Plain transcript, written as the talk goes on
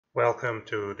Welcome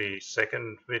to the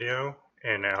second video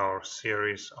in our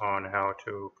series on how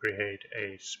to create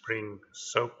a Spring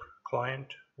SOAP client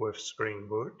with Spring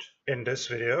Boot. In this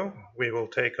video, we will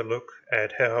take a look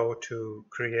at how to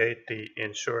create the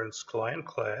insurance client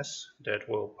class that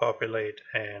will populate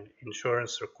an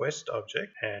insurance request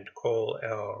object and call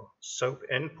our SOAP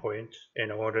endpoint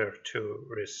in order to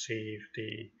receive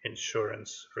the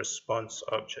insurance response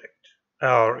object.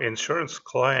 Our insurance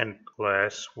client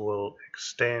class will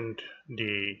extend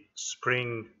the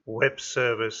Spring Web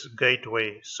Service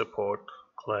Gateway Support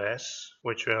class,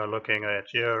 which we are looking at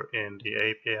here in the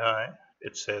API.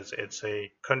 It says it's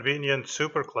a convenient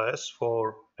superclass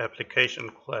for application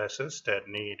classes that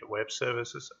need web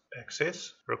services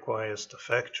access, requires the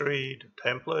factory, the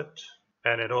template,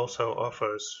 and it also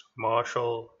offers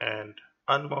marshal and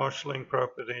unmarshalling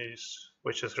properties,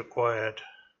 which is required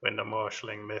when the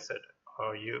marshalling method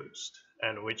are used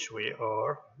and which we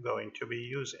are going to be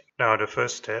using. Now the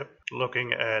first step,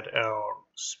 looking at our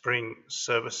Spring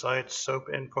server-side SOAP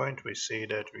endpoint, we see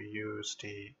that we use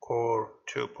the core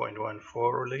 2.14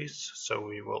 release, so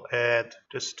we will add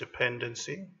this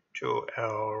dependency to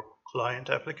our client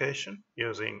application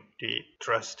using the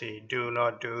trusty do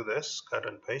not do this cut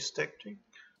and paste technique.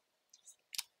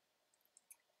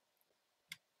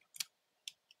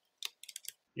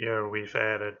 Here we've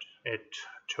added it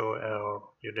to our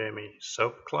Udemy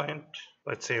SOAP client.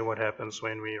 Let's see what happens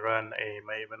when we run a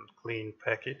Maven clean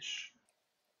package.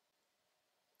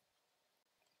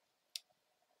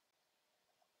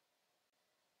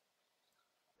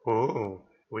 Ooh,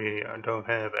 we don't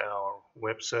have our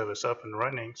web service up and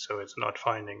running, so it's not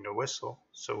finding the whistle,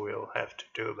 so we'll have to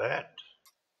do that.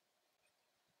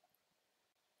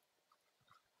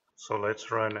 So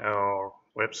let's run our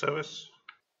web service.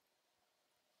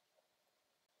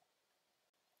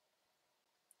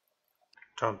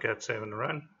 Tomcat 7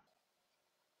 run.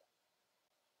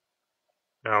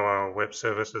 Now our web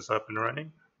service is up and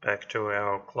running. Back to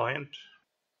our client.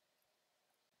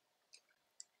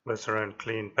 Let's run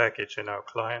clean package in our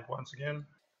client once again.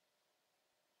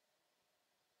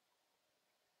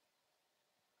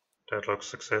 That looks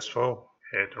successful.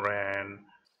 It ran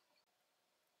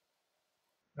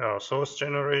our source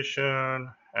generation,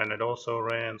 and it also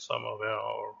ran some of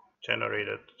our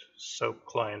generated SOAP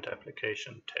client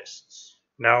application tests.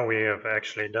 Now we have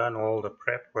actually done all the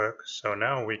prep work, so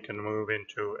now we can move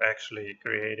into actually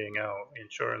creating our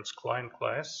insurance client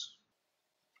class.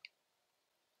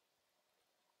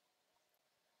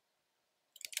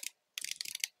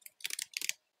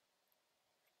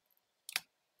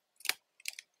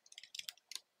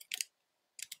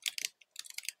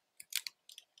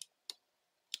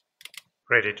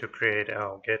 Ready to create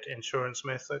our get insurance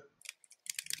method.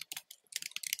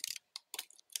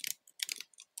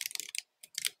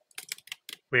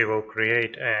 We will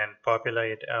create and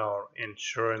populate our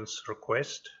insurance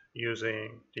request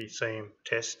using the same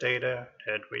test data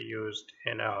that we used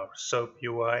in our SOAP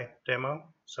UI demo.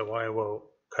 So I will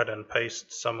cut and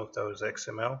paste some of those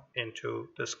XML into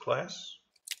this class.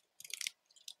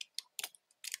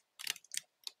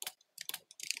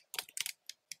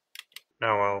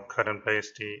 Now I'll cut and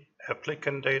paste the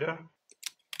applicant data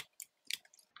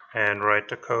and write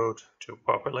the code to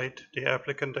populate the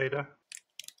applicant data.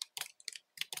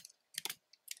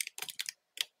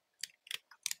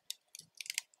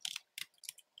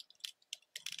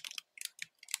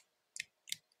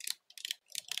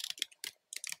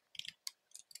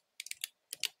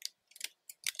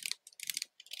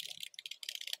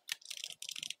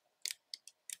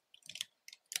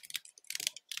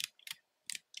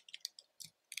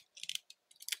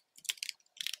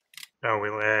 Now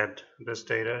we'll add this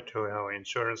data to our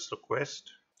insurance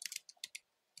request.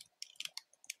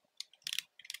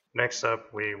 Next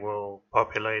up, we will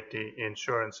populate the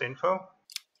insurance info.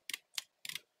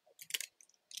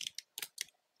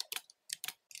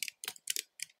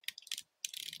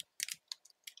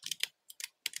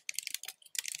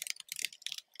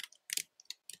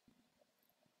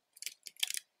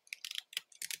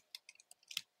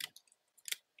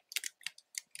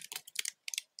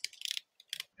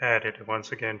 Add it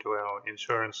once again to our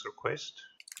insurance request.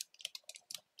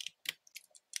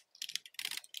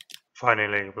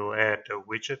 Finally, we'll add the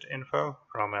widget info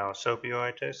from our SOAP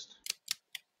UI test.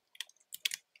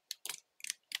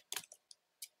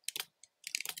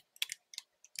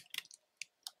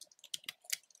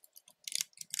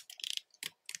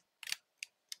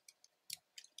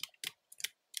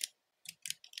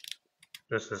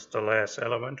 This is the last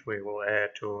element we will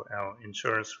add to our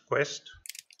insurance request.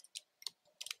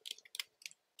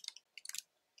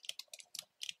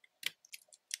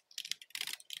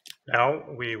 Now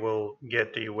we will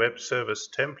get the web service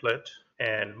template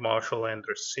and marshal and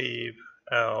receive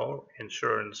our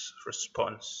insurance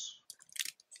response.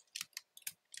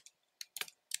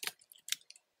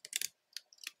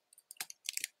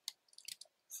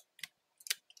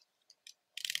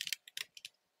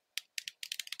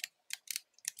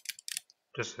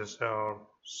 This is our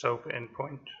SOAP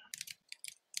endpoint.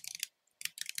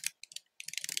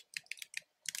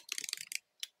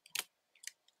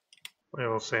 We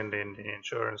will send in the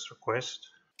insurance request.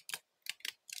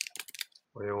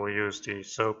 We will use the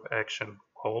SOAP action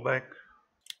callback.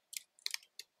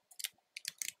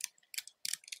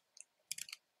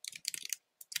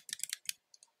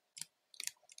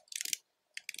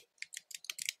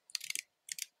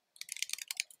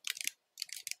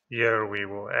 Here we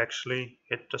will actually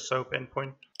hit the SOAP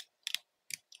endpoint.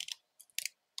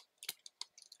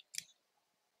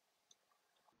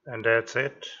 And that's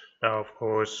it. Now, of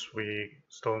course, we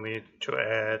still need to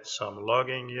add some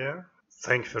logging here.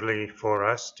 Thankfully for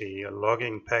us, the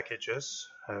logging packages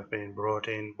have been brought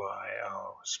in by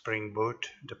our Spring Boot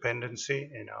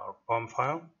dependency in our POM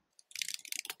file.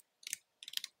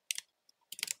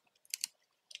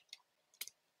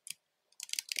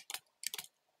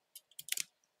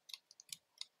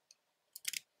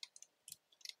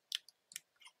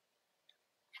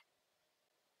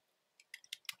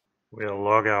 We'll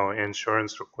log our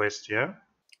insurance request here.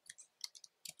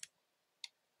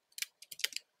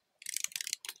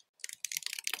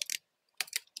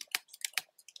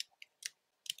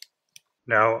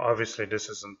 Now, obviously, this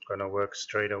isn't going to work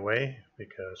straight away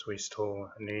because we still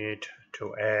need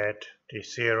to add the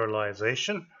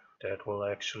serialization that will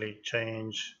actually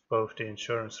change both the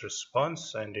insurance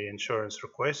response and the insurance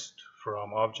request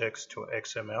from objects to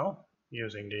XML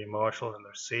using the marshal and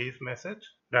receive method.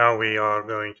 Now we are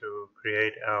going to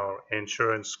create our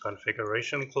insurance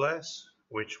configuration class,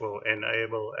 which will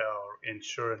enable our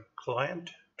insurance client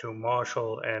to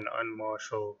marshal and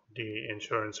unmarshal the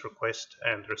insurance request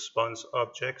and response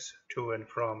objects to and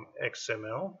from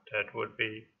XML that would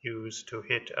be used to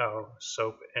hit our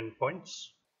SOAP endpoints.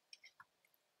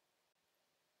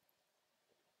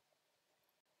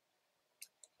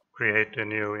 Create a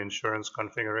new insurance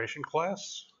configuration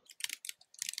class.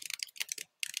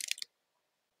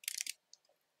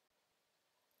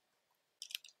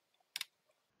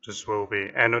 This will be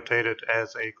annotated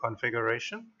as a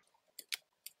configuration.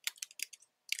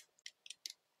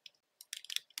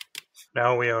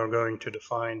 Now we are going to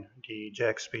define the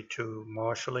JAXB2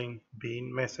 marshalling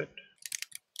bean method.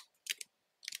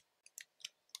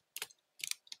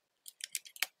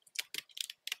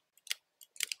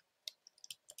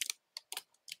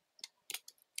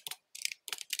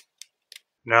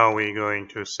 Now we're going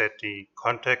to set the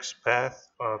context path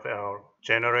of our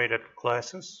generated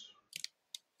classes.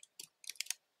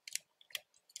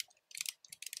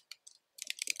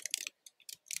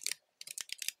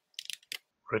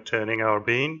 Returning our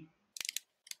bean.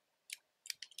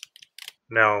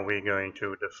 Now we're going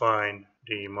to define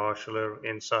the marshaller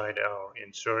inside our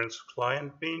insurance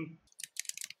client bean.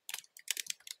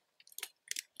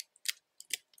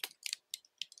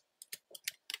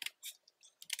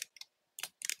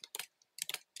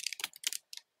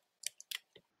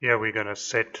 Here we're going to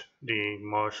set the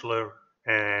marshaller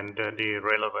and the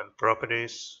relevant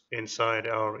properties inside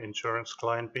our insurance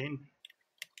client bean.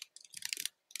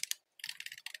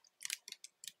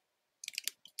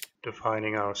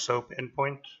 Defining our SOAP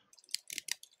endpoint.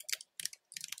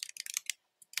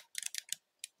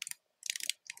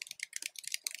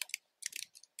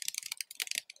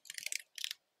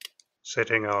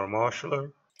 Setting our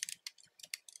marshaller.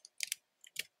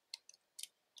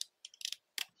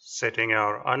 Setting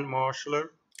our unmarshaller.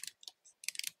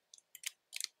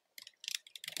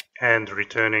 And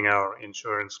returning our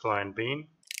insurance client bean.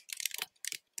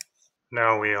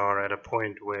 Now we are at a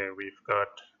point where we've got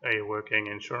a working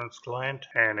insurance client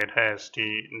and it has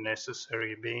the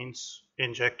necessary beans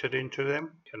injected into them.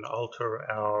 We can alter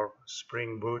our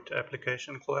Spring Boot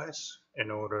application class in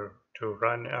order to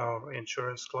run our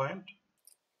insurance client.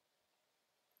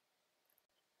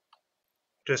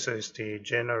 This is the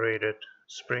generated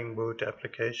Spring Boot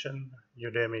application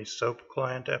Udemy SOAP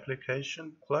client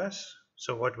application class.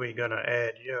 So what we're going to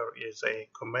add here is a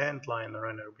command line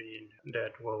runner bean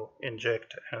that will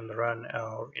inject and run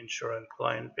our insurance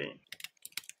client bean.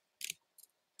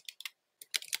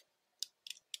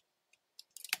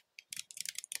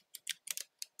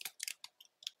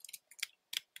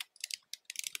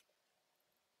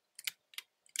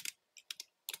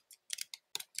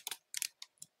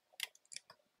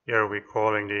 Here we're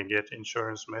calling the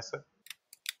getInsurance method.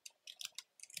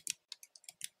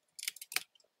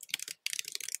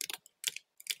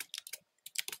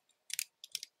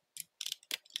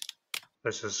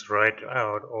 Let's just write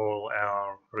out all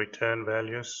our return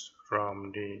values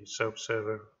from the SOAP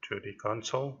server to the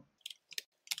console.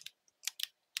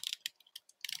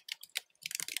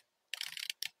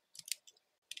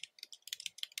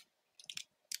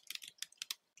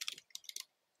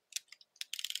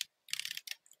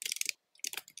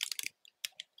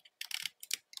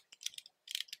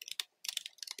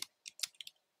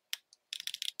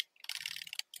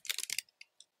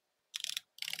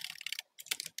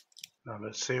 Now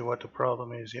let's see what the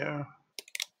problem is here.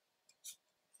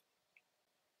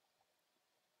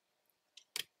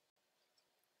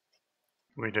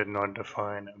 We did not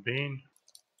define a bean.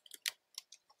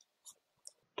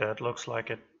 That looks like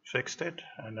it fixed it,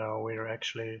 and now we're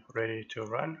actually ready to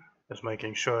run. Just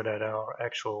making sure that our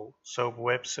actual SOAP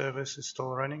web service is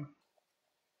still running.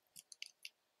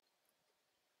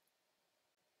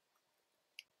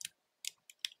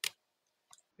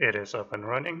 It is up and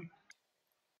running.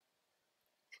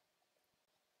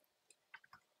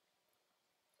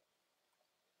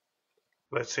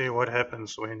 Let's see what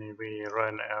happens when we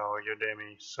run our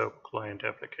Udemy SOAP client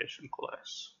application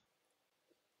class.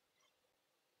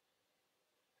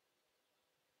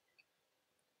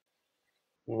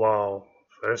 Wow,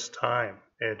 first time.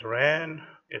 It ran,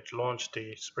 it launched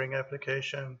the Spring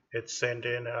application, it sent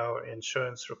in our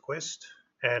insurance request,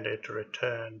 and it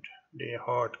returned the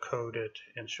hard-coded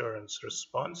insurance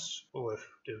response with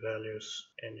the values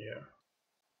in here.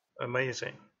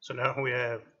 Amazing. So now we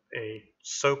have a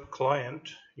SOAP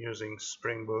client using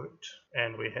Spring Boot,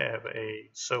 and we have a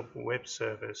SOAP web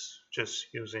service just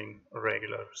using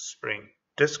regular Spring.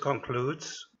 This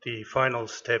concludes the final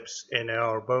steps in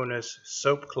our bonus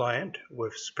SOAP client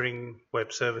with Spring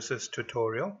Web Services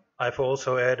tutorial. I've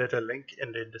also added a link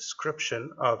in the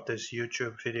description of this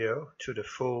YouTube video to the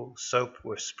full SOAP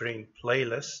with Spring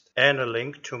playlist and a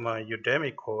link to my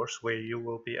Udemy course where you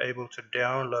will be able to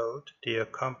download the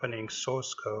accompanying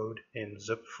source code in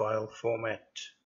zip file format.